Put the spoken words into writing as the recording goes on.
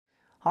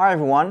Hi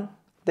everyone,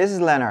 this is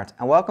Leonard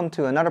and welcome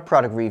to another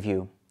product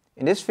review.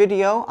 In this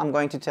video I'm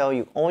going to tell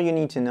you all you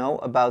need to know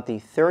about the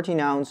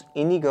 13-ounce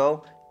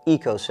Indigo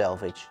Eco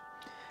Selvage.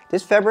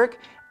 This fabric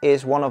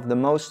is one of the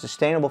most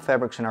sustainable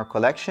fabrics in our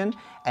collection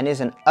and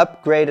is an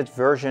upgraded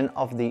version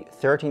of the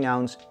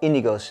 13-ounce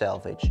Indigo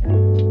Selvage.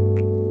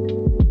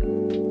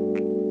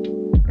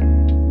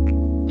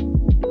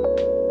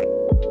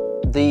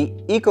 The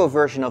Eco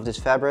version of this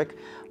fabric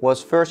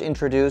was first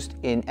introduced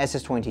in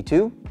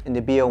SS22, in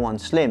the BO1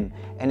 Slim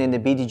and in the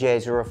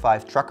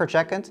BDJ-05 Trucker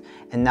Jacket,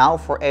 and now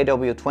for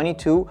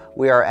AW22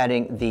 we are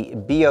adding the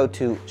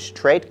BO2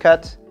 Straight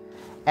Cut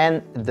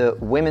and the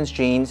women's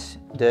jeans,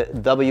 the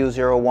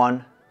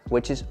W01,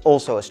 which is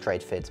also a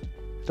straight fit.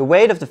 The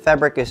weight of the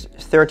fabric is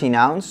 13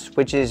 ounce,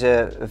 which is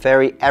a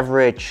very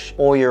average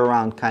all year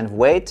round kind of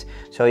weight,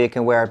 so you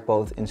can wear it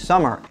both in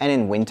summer and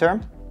in winter.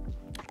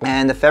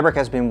 And the fabric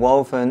has been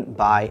woven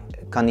by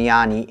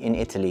Candiani in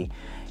Italy.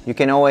 You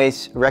can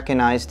always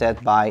recognize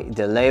that by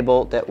the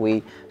label that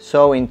we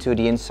sew into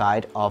the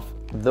inside of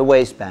the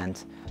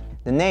waistband.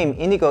 The name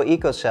Indigo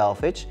Eco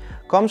Selvage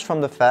comes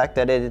from the fact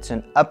that it is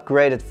an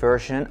upgraded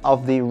version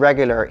of the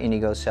regular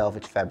Indigo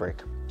Selvage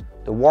fabric.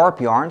 The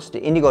warp yarns,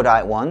 the indigo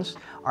dyed ones,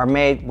 are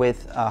made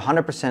with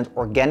 100%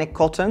 organic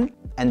cotton,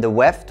 and the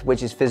weft,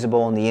 which is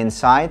visible on the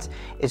inside,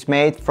 is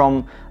made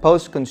from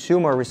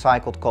post-consumer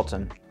recycled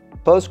cotton.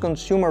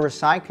 Post-consumer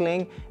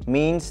recycling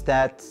means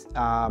that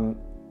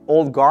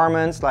old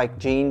garments like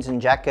jeans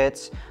and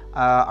jackets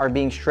are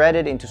being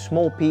shredded into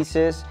small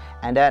pieces,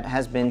 and that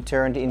has been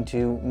turned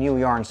into new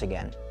yarns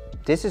again.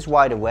 This is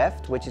why the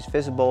weft, which is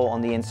visible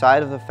on the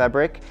inside of the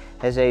fabric,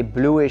 has a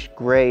bluish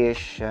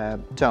grayish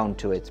tone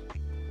to it.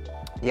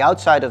 The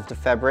outside of the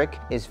fabric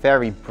is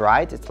very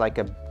bright. It's like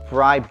a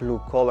bright blue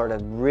color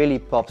that really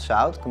pops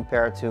out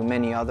compared to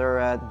many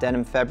other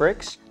denim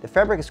fabrics. The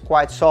fabric is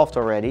quite soft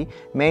already,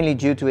 mainly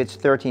due to its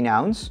 13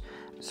 ounce.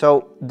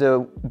 So the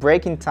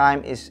breaking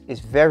time is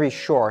very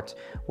short,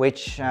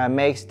 which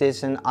makes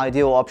this an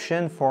ideal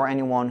option for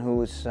anyone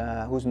who's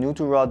new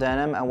to raw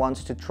denim and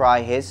wants to try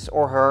his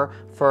or her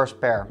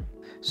first pair.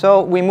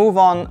 So we move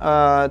on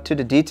to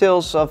the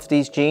details of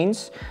these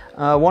jeans.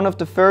 One of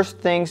the first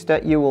things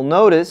that you will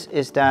notice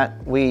is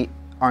that we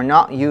are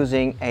not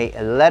using a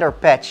leather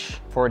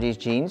patch for these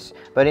jeans,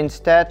 but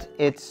instead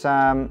it's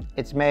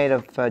made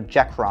of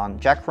Jacron.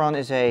 Jacron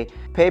is a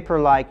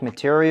paper-like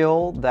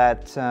material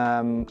that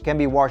can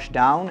be washed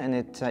down, and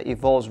it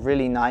evolves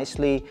really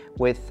nicely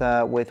with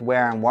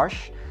wear and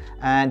wash.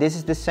 And this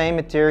is the same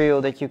material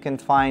that you can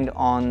find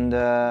on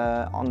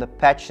the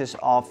patches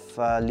of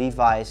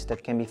Levi's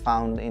that can be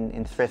found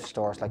in thrift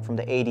stores, like from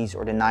the 80s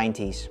or the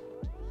 90s.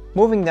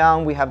 Moving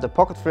down, we have the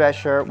pocket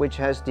flasher, which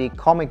has the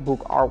comic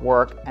book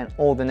artwork and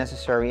all the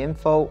necessary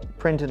info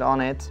printed on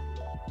it.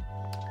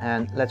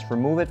 And let's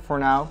remove it for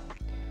now.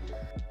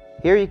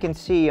 Here you can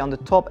see on the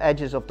top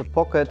edges of the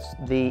pockets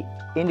the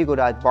indigo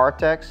dyed bar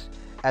tags,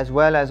 as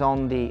well as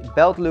on the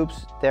belt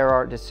loops there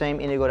are the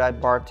same indigo dyed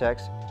bar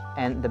tags,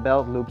 and the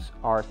belt loops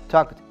are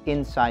tucked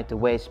inside the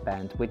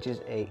waistband, which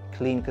is a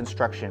clean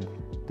construction.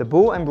 The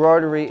bull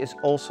embroidery is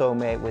also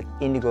made with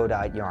indigo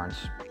dyed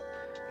yarns.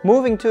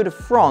 Moving to the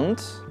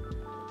front,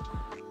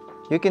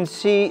 you can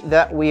see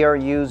that we are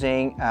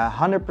using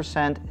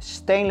 100%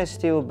 stainless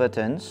steel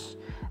buttons,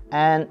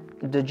 and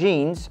the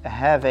jeans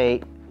have a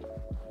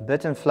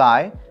button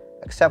fly,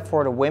 except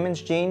for the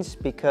women's jeans,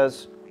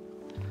 because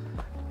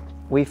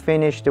we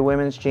finished the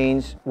women's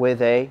jeans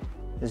with a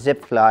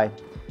zip fly.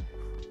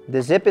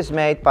 The zip is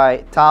made by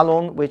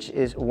Talon, which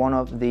is one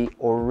of the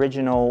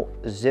original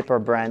zipper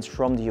brands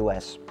from the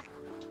US.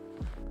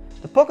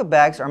 The pocket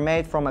bags are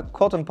made from a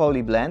cotton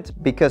poly blend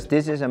because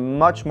this is a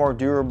much more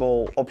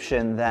durable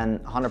option than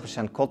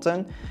 100%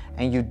 cotton,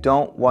 and you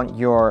don't want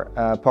your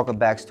pocket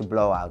bags to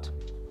blow out.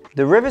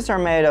 The rivets are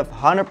made of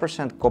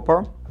 100%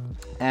 copper,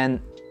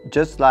 and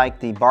just like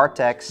the bar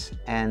tags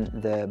and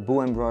the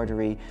bow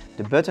embroidery,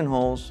 the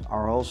buttonholes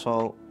are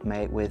also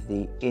made with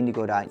the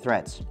indigo dyed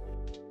threads.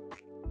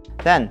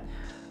 Then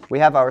we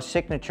have our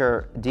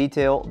signature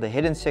detail, the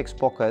hidden 6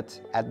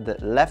 pocket at the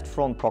left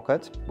front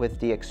pocket with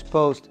the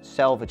exposed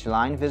selvage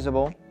line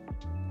visible.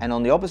 And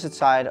on the opposite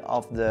side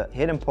of the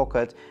hidden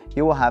pocket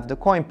you will have the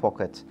coin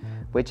pocket,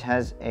 which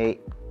has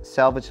a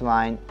selvage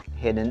line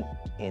hidden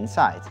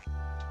inside.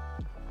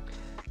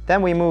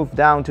 Then we move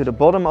down to the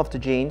bottom of the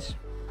jeans,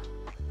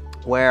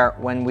 where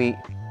when we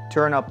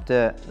turn up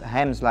the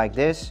hems like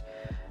this,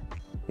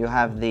 you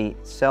have the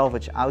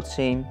selvage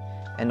outseam,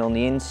 and on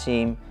the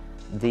inseam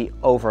the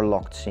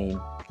overlocked seam.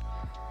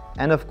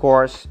 And of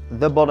course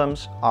the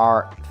bottoms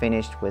are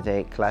finished with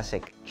a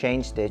classic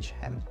chain stitch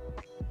hem.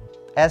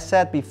 As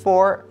said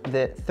before,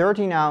 the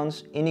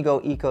 13-ounce Indigo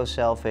Eco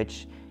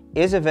Selvage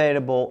is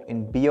available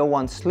in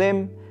BO1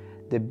 Slim,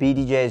 the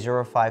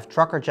BDJ-05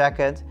 Trucker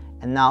Jacket,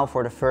 and now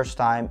for the first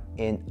time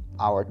in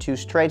our 2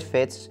 straight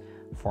fits,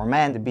 for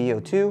men the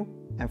BO2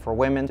 and for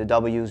women the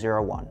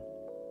W01.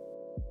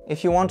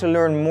 If you want to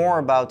learn more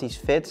about these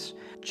fits,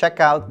 check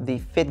out the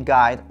fit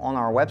guide on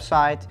our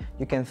website.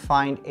 You can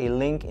find a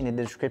link in the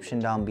description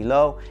down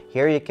below.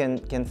 Here you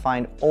can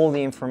find all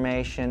the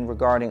information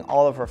regarding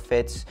all of our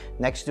fits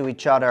next to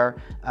each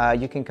other.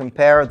 You can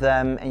compare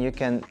them and you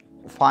can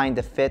find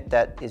the fit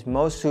that is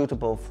most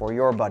suitable for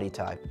your body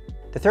type.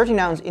 The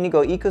 13-ounce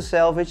Indigo Eco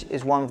Selvage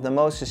is one of the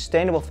most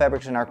sustainable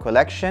fabrics in our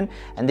collection,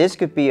 and this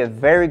could be a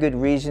very good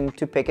reason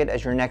to pick it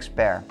as your next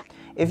pair.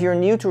 If you're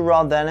new to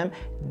raw denim,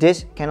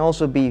 this can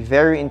also be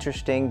very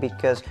interesting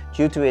because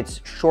due to its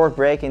short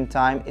break-in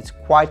time, it's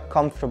quite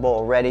comfortable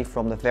already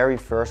from the very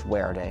first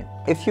wear day.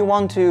 If you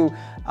want to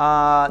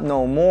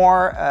know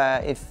more,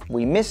 if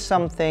we missed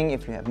something,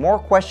 if you have more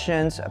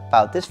questions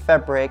about this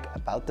fabric,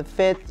 about the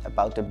fit,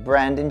 about the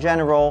brand in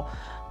general,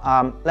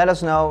 let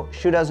us know,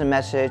 shoot us a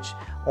message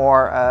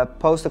or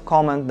post a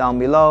comment down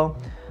below.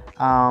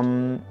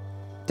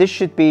 This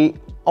should be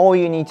all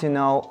you need to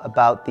know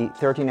about the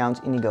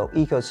 13-ounce Indigo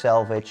Eco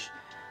Selvage.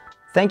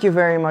 Thank you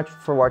very much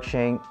for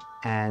watching,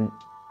 and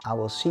I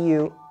will see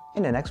you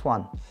in the next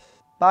one.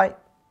 Bye!